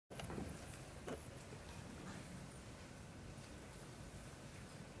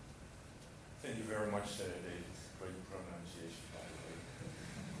Thank you very much, David. Great pronunciation, by the way.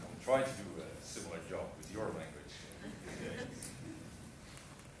 I'll try to do a similar job with your language today.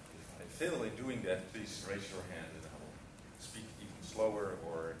 If I fail in doing that, please raise your hand and I'll speak even slower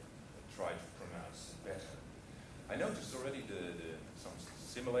or try to pronounce better. I noticed already some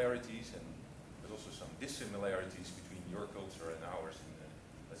similarities and there's also some dissimilarities between your culture and ours in,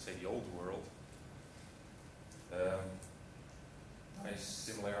 let's say, the old world. Nice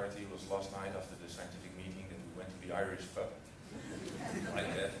similarity was last night after the scientific meeting that we went to the Irish pub.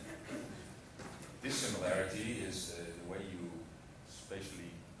 Like that. Dissimilarity is the way you spatially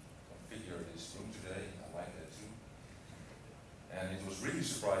configure this room today. I like that too. And it was really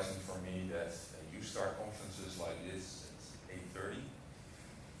surprising for me that you start conferences like this at 8:30.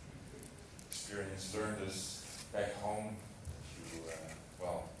 Experience learned us back home.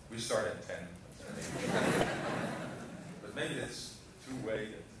 Well, we start at 10. But maybe it's two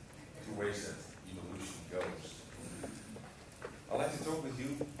ways that evolution goes. I'd like to talk with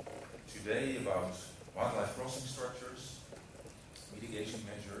you today about wildlife crossing structures, mitigation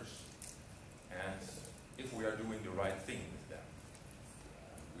measures, and if we are doing the right thing with them.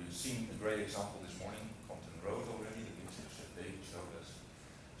 We've seen a great example this morning, Compton Road already, the pictures that David showed us.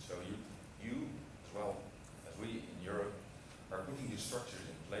 So you, as well as we in Europe, are putting these structures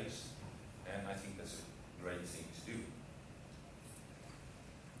in place, and I think that's a great thing to do.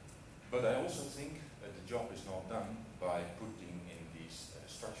 But I also think that the job is not done by putting in these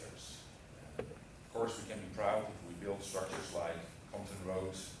structures. Of course, we can be proud if we build structures like Compton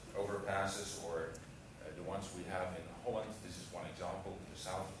Road overpasses or the ones we have in Holland. This is one example, in the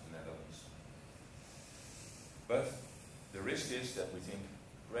south of the Netherlands. But the risk is that we think,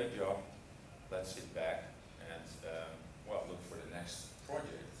 great job, let's sit back and well, look for the next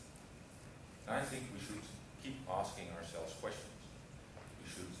project. And I think we should keep asking ourselves questions. We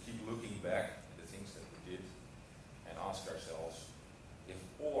should keep looking back at the things that we did and ask ourselves if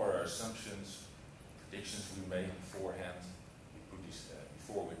all our assumptions, predictions we made beforehand,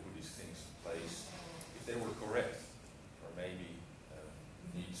 before we put these things in place, if they were correct, or maybe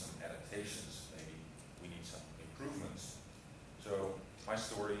we need some adaptations, maybe we need some improvements. So my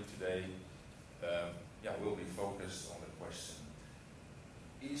story today will be focused on the question,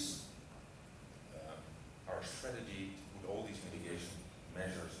 is our strategy to put all these mitigation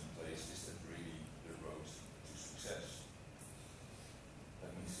measures in place, is that really the road to success?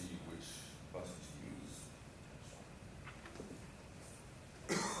 Let me see which button to use.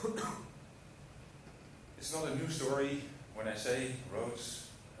 It's not a new story when I say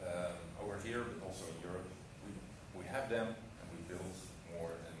roads over here, but also in Europe. We have them and we build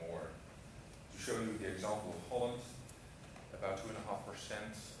more and more. To show you the example of Holland, about 2.5%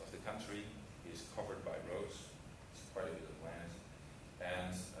 of the country is covered by roads. It's quite a bit of land.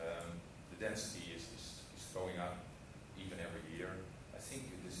 And the density is going up even every year. I think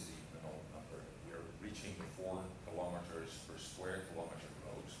this is even an old number. We're reaching the 4 kilometers per square kilometer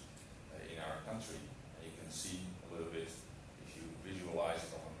roads in our country. And you can see a little bit, if you visualize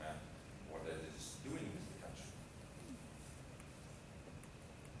it on a map, what that is doing with the country.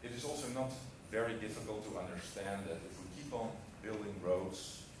 It is also not very difficult to understand that if we keep on building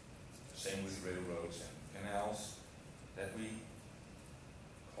roads, same with railroads and canals, that we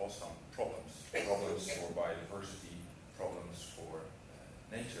cause some problems for biodiversity, problems for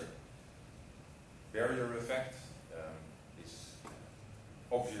nature. Barrier effect is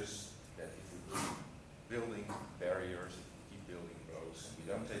obvious that if we keep building barriers, if we keep building roads, and we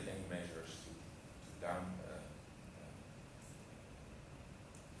don't take any measures to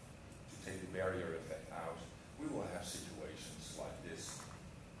take the barrier effect out, we will have situations like this.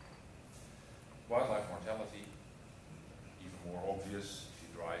 Wildlife mortality, even more obvious. If you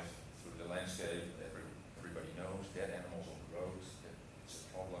drive through the landscape, everybody knows dead animals on the road. It's a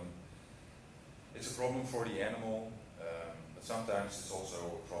problem. It's a problem for the animal, but sometimes it's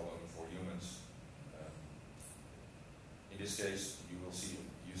also a problem for humans. In this case, you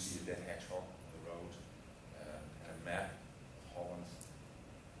see a dead hedgehog on the road, and a map of Holland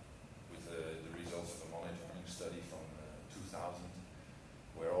with the results of a monitoring study from 2000,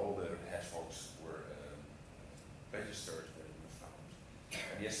 where all the hedgehogs were registered, where they were found.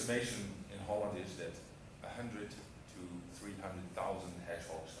 And the estimation in Holland is that 100 to 300,000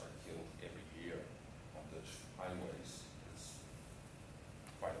 hedgehogs are killed every year on Dutch highways. It's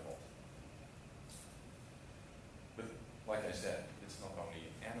quite a lot. But like I said, it's not only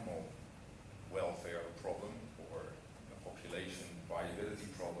an animal welfare problem or a population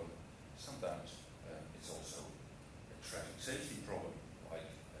viability problem. Sometimes it's also a traffic safety problem. Like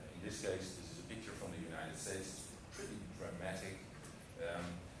in this case, this is a picture from the United States. It's pretty dramatic.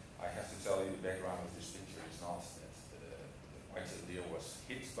 I have to tell you the background of this picture is not that the white-tailed deer was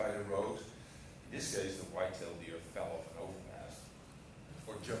hit by the road. In this case, the white-tailed deer fell off an overpass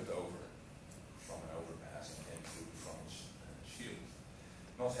or jumped over from an overpass and came through the front shield.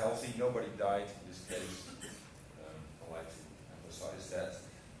 Not healthy, nobody died in this case. I like to emphasize that,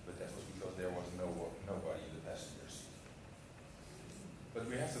 but that was because there was nobody in the passenger seat. But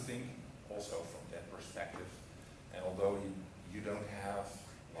we have to think also from that perspective, and although you don't have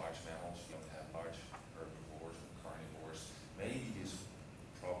large mammals, you don't have large herbivores or carnivores, maybe this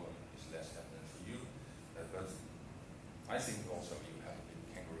problem is less evident for you, but I think also you have a big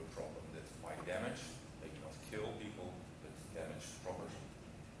kangaroo problem that might damage, maybe not kill people, but damage property.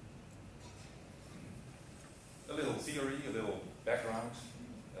 A little theory, a little background.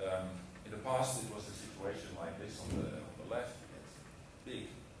 In the past it was a situation like this on the left. We had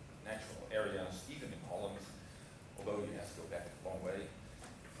big natural areas, even in Holland, although you have to go back a long way.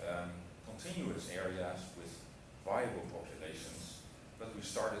 Continuous areas with viable populations, but we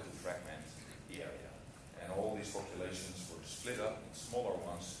started to fragment the area. And all these populations were split up in smaller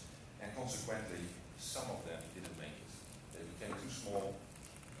ones, and consequently, some of them didn't make it. They became too small.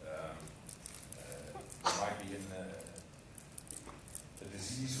 There might be a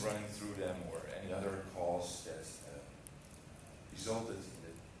disease running through them or any other cause that resulted in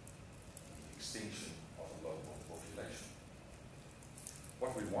the extinction of a local population.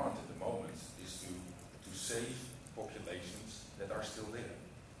 What we want at the moment is to save populations that are still there.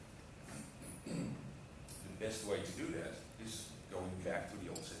 The best way to do that is going back to the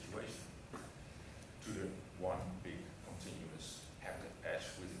old situation, to the one big continuous habitat patch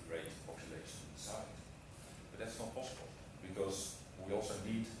with a great population inside. But that's not possible because we also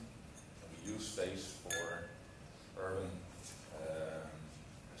need we use space for urban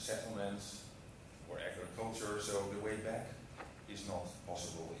settlements or agriculture, so the way back is not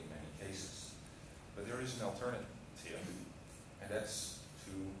possible in many cases. But there is an alternative, and that's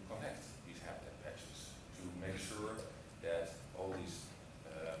to connect these habitat patches, to make sure that all these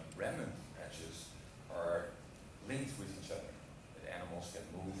remnant patches are linked with each other, that animals can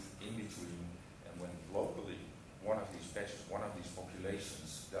move in between, and when locally one of these patches, one of these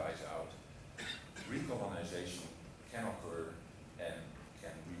populations dies out, recolonization can occur and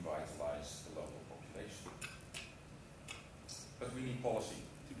can revitalize the local population. But we need policy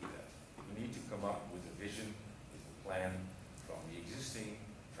to do that. We need to come up with a vision, with a plan from the existing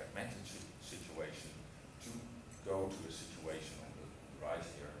fragmented situation to go to a situation on the right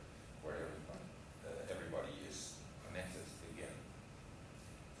here where everybody is connected again.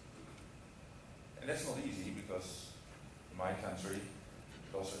 And that's not easy because in my country,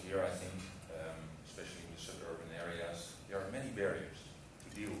 but also here I think, especially in the suburban areas, there are many barriers to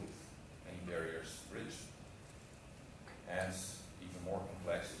deal with, many barriers to bridge. And even more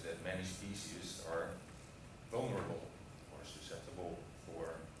complex is that many species are vulnerable or susceptible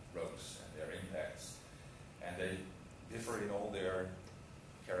for roads and their impacts. And they differ in all their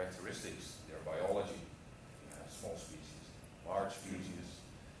characteristics, their biology. You have small species, large species,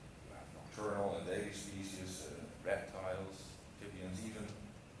 you have nocturnal and daily species, reptiles, amphibians, even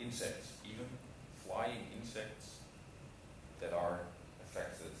insects, even flying insects that are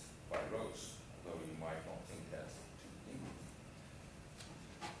affected by roads, although you might not think that to begin with.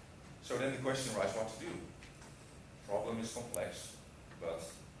 So then the question arises what to do. The problem is complex, but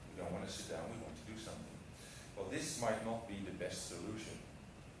we don't want to sit down, we want to do something. Well, this might not be the best solution.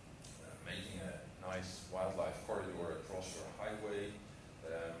 Making a nice wildlife corridor across your highway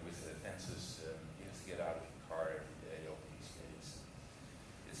with fences, you have to get out of your car every day, open these gates.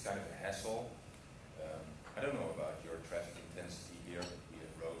 It's kind of a hassle. I don't know about your traffic intensity here. We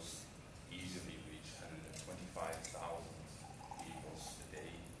have roads easily reach 125,000 vehicles a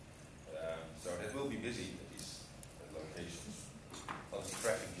day. So that will be busy at these locations. Lots of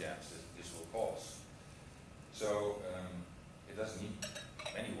traffic jams that this will cause. So it doesn't need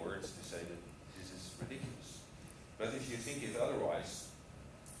many words to say that this is ridiculous. But if you think it otherwise,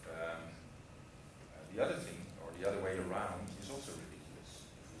 the other thing, or the other way around, is also ridiculous.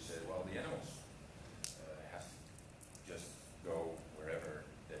 If we say, well, the animals have to just go wherever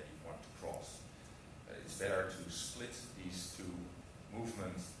they want to cross. It's better to split these two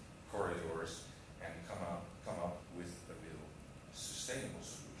movement corridors and come up with a real sustainable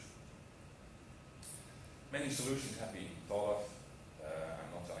solution. Many solutions have been thought of.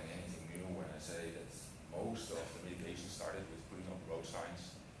 I'm not telling anything new when I say that most of the mitigation started with putting up road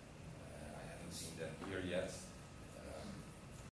signs. I haven't seen them here yet.